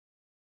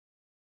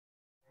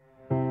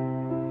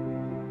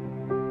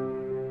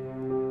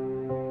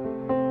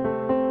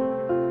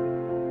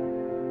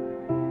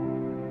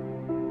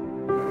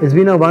It's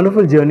been a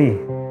wonderful journey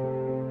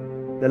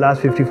the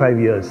last 55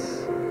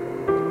 years.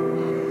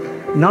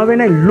 Now when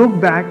I look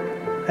back,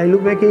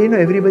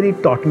 everybody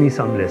taught me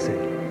some lesson.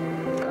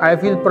 I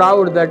feel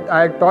proud that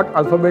I taught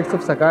alphabets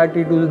of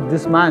psychiatry to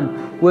this man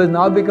who has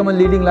now become a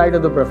leading light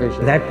of the profession.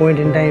 At that point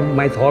in time,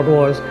 my thought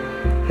was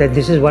that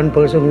this is one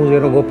person who's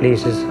going to go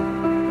places.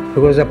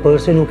 Because a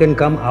person who can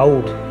come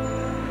out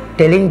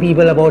telling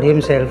people about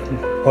himself,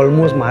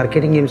 almost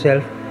marketing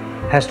himself,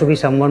 has to be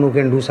someone who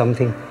can do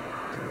something.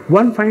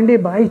 One fine day,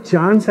 by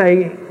chance,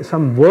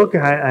 some work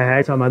I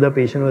had, some other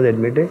patient was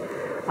admitted.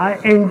 I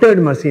entered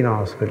Masina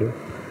Hospital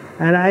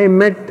and I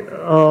met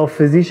a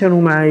physician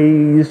whom I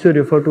used to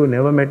refer to,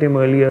 never met him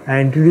earlier. I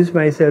introduced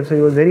myself, so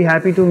he was very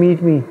happy to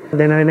meet me.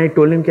 Then when I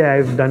told him that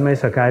I've done my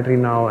psychiatry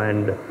now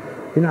and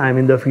I'm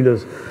in the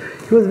field,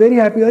 he was very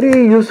happy.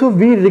 Hey, Yusuf,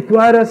 we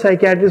require a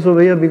psychiatrist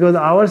over here because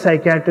our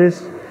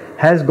psychiatrist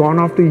has gone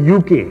off to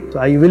UK. So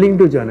are you willing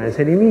to join? I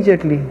said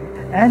immediately.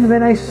 And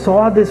when I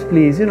saw this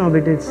place,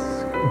 with its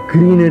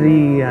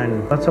greenery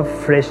and lots of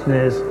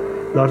freshness,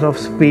 lots of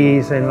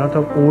space and lots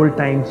of old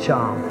time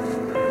charm,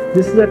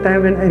 this is the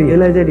time when I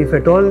realized that if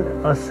at all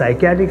a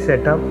psychiatric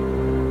setup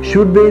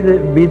should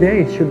be there,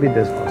 it should be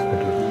this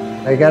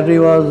hospital. Psychiatry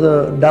was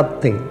a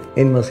dubbed thing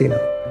in Masina.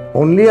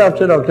 Only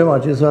after Dr.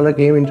 Matcheswalla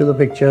came into the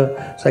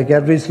picture,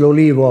 psychiatry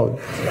slowly evolved.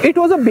 It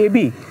was a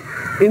baby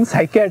in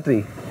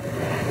psychiatry,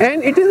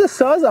 and it is the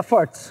sir's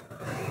efforts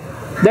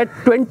that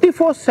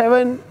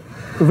 24/7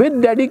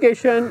 with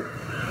dedication,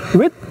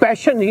 with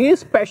passion, he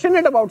is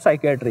passionate about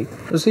psychiatry.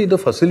 You see, the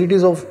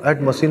facilities at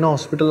Masina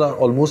Hospital are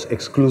almost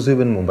exclusive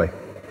in Mumbai.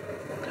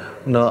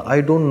 Now, I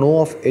don't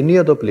know of any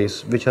other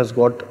place which has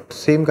got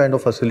same kind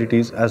of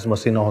facilities as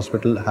Masina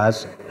Hospital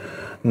has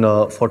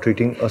for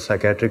treating a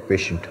psychiatric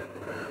patient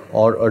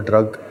or a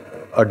drug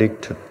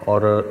addict or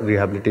a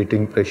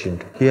rehabilitating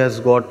patient. He has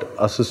got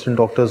assistant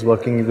doctors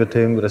working with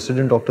him,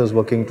 resident doctors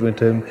working with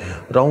him,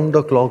 round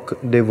the clock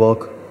they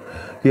work.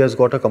 He has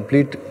got a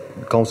complete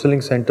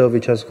counseling center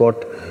which has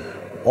got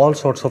all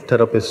sorts of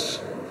therapists.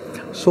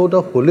 So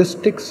the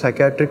holistic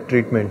psychiatric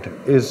treatment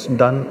is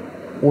done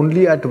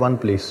only at one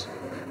place,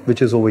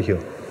 which is over here.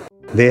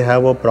 They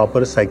have a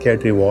proper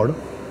psychiatry ward.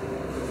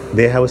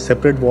 They have a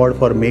separate ward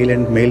for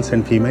males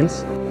and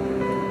females.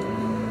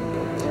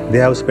 They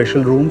have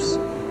special rooms,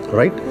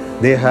 right?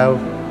 They have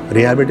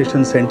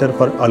rehabilitation center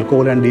for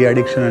alcohol and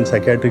de-addiction and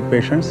psychiatric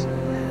patients.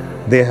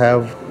 They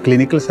have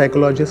clinical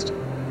psychologists.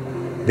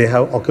 They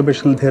have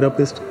occupational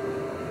therapists.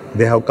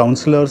 They have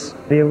counselors.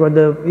 We have got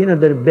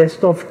the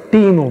best of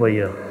team over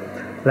here,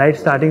 right?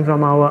 Starting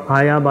from our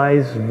Aya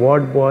boys,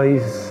 ward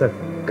boys,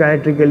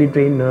 psychiatrically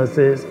trained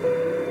nurses,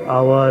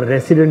 our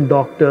resident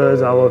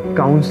doctors, our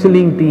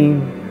counseling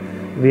team.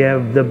 We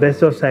have the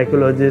best of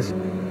psychologists.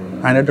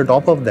 And at the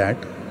top of that,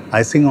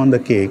 icing on the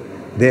cake,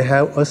 they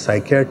have a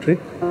psychiatric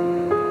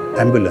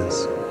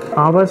ambulance.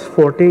 Our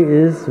forte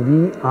is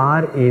we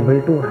are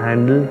able to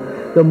handle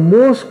the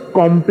most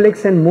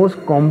complex and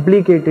most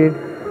complicated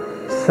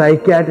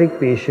psychiatric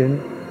patient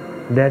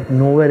that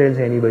nowhere else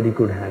anybody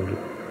could handle.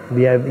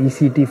 We have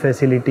ECT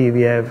facility,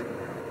 we have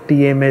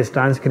TMS,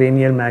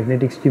 transcranial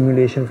magnetic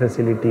stimulation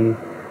facility,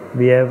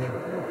 we have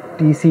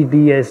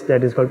TCDS,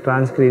 that is called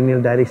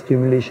transcranial direct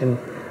stimulation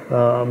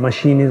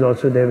machine is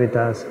also there with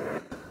us.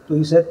 So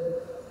he said,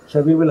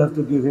 "Sir, we will have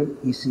to give him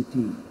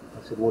ECT."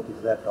 I said, "What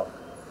is that, doctor?"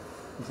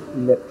 He said,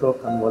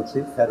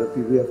 "Electroconvulsive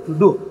therapy we have to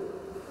do."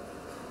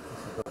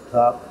 I said,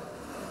 "Doctor,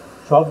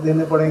 shock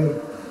देने पड़ेंगे."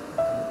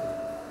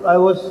 I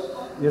was,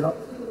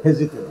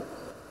 hesitant.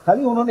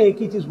 खाली उन्होंने एक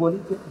ही चीज़ बोली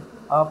कि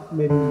आप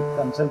मेरी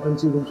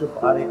consultancy room से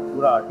बाहर एक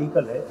पूरा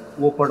आर्टिकल है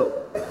वो पढ़ो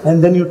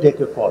and then you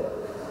take a call.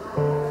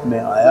 मैं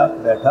आया,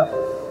 बैठा,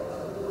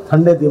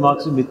 ठंडे दिमाग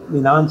से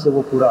इत्मीनान से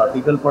वो पूरा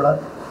आर्टिकल पढ़ा,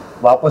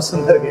 वापस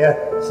अंदर गया,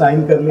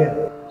 साइन कर लिया।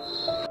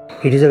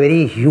 It is a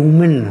very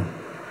human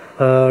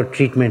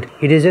treatment.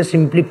 It is just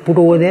simply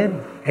put over there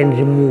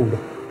and removed.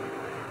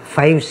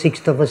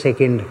 5/6 of a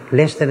second,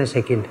 less than a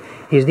second,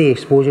 is the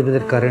exposure to the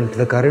current.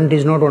 The current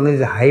is not only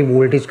the high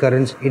voltage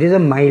currents, it is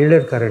a milder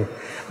current.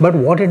 But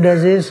what it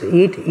does is,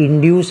 it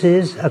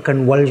induces a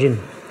convulsion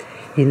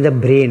in the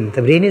brain.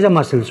 The brain is a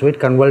muscle, so it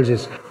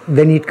convulses.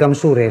 Then it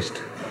comes to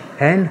rest.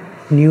 And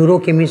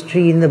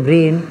neurochemistry in the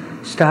brain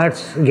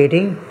starts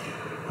getting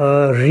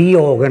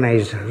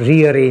reorganized,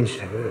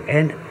 rearranged,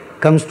 and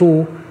comes to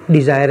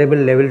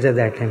desirable levels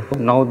at that time.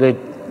 Now the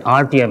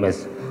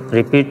RTMS,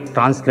 repeat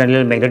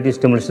transcranial magnetic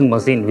stimulation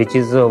machine, which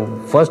is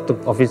first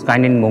of its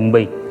kind in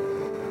Mumbai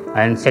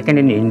and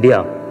second in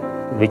India,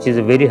 which is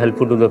very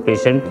helpful to the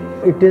patient.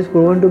 It is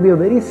proven to be a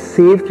very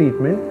safe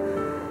treatment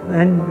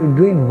and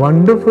doing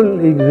wonderful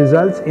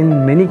results in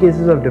many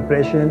cases of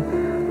depression,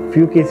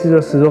 few cases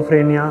of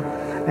schizophrenia,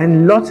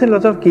 and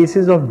lots of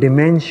cases of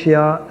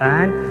dementia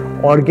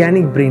and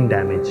organic brain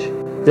damage.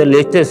 The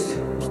latest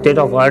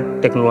state-of-art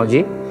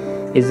technology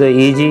is the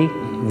EEG,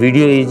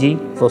 video EEG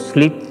for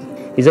sleep.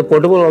 It's a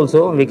portable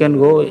also. We can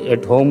go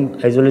at home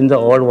as well in the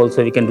ward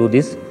also we can do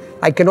this.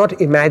 I cannot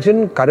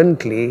imagine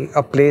currently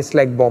a place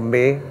like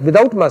Bombay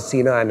without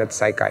Masina and its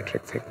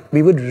psychiatric thing.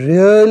 We would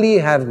really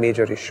have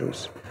major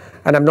issues.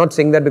 And I'm not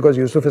saying that because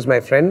Yusuf is my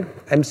friend.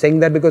 I'm saying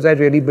that because I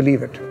really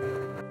believe it.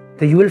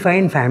 So you will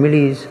find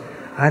families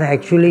are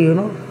actually,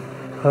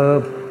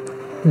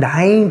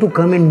 dying to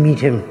come and meet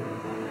him.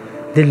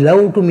 They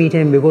love to meet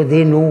him because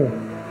they know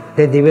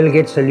that they will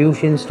get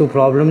solutions to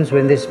problems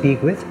when they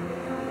speak with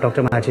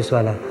Dr.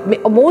 Matcheswalla.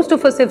 Most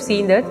of us have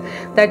seen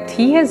that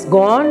he has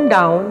gone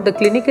down, the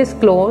clinic is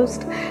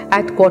closed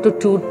at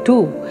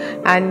 2:45,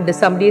 and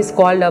somebody is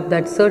called up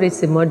that, sir,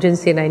 it's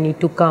emergency and I need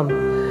to come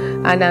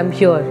and I'm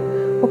here.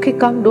 Okay,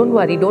 come, don't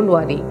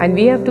worry. And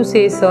we have to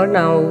say, sir,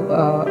 now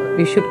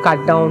we should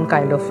cut down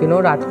kind of,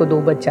 raat ko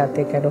 2 baj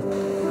jate kind of.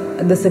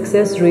 The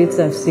success rates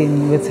I've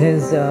seen with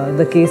his,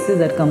 the cases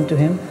that come to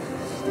him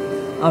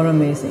are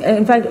amazing.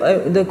 In fact,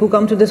 who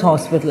come to this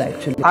hospital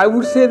actually. I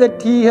would say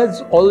that he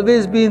has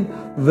always been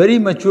very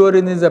mature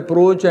in his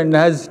approach and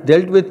has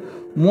dealt with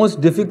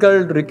most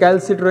difficult,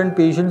 recalcitrant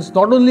patients,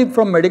 not only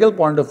from medical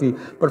point of view,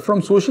 but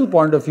from social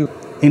point of view.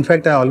 In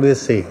fact, I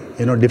always say,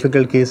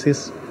 difficult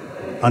cases,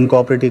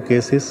 uncooperative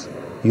cases,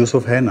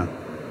 Yusuf hai na.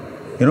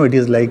 It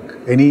is like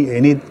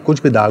any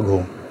kuch bhi daag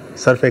ho,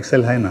 surf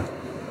excel hai na.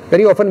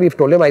 Very often we've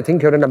told him, I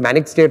think you're in a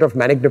manic state of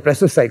manic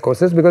depressive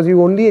psychosis because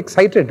you're only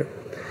excited.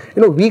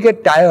 We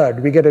get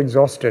tired, we get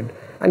exhausted.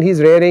 And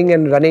he's raring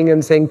and running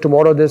and saying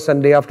tomorrow this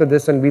and day after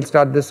this and we'll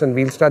start this and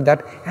we'll start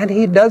that. And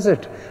he does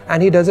it.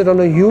 And he does it on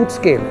a huge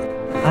scale.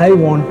 I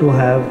want to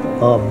have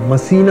a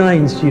Masina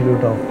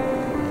Institute of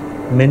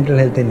Mental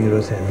Health and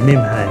Neuroscience,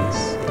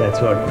 NIMHANS,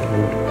 that's what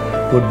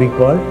it would be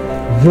called,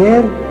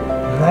 where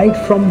right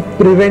from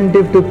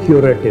preventive to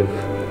curative,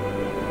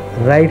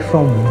 right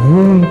from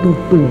womb to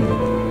tomb,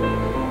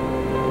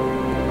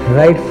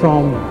 right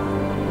from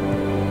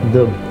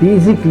the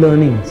basic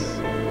learnings,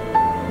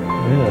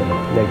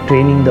 like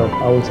training the,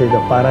 I would say the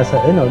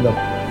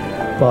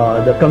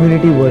the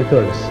community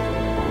workers,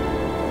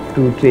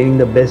 to training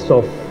the best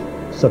of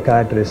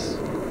psychiatrists,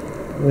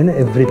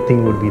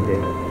 everything would be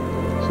there.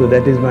 So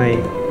that is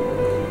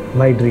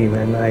my dream,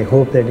 and I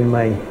hope that in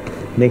my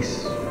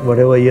next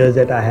whatever years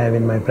that I have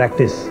in my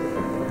practice,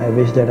 I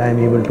wish that I am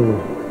able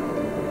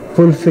to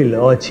fulfill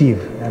or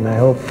achieve, and I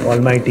hope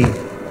Almighty,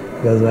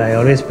 because I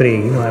always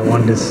pray, I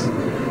want this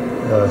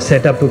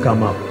setup to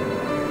come up,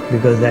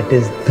 because that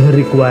is the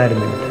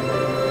requirement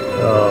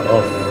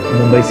of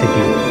Mumbai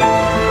city.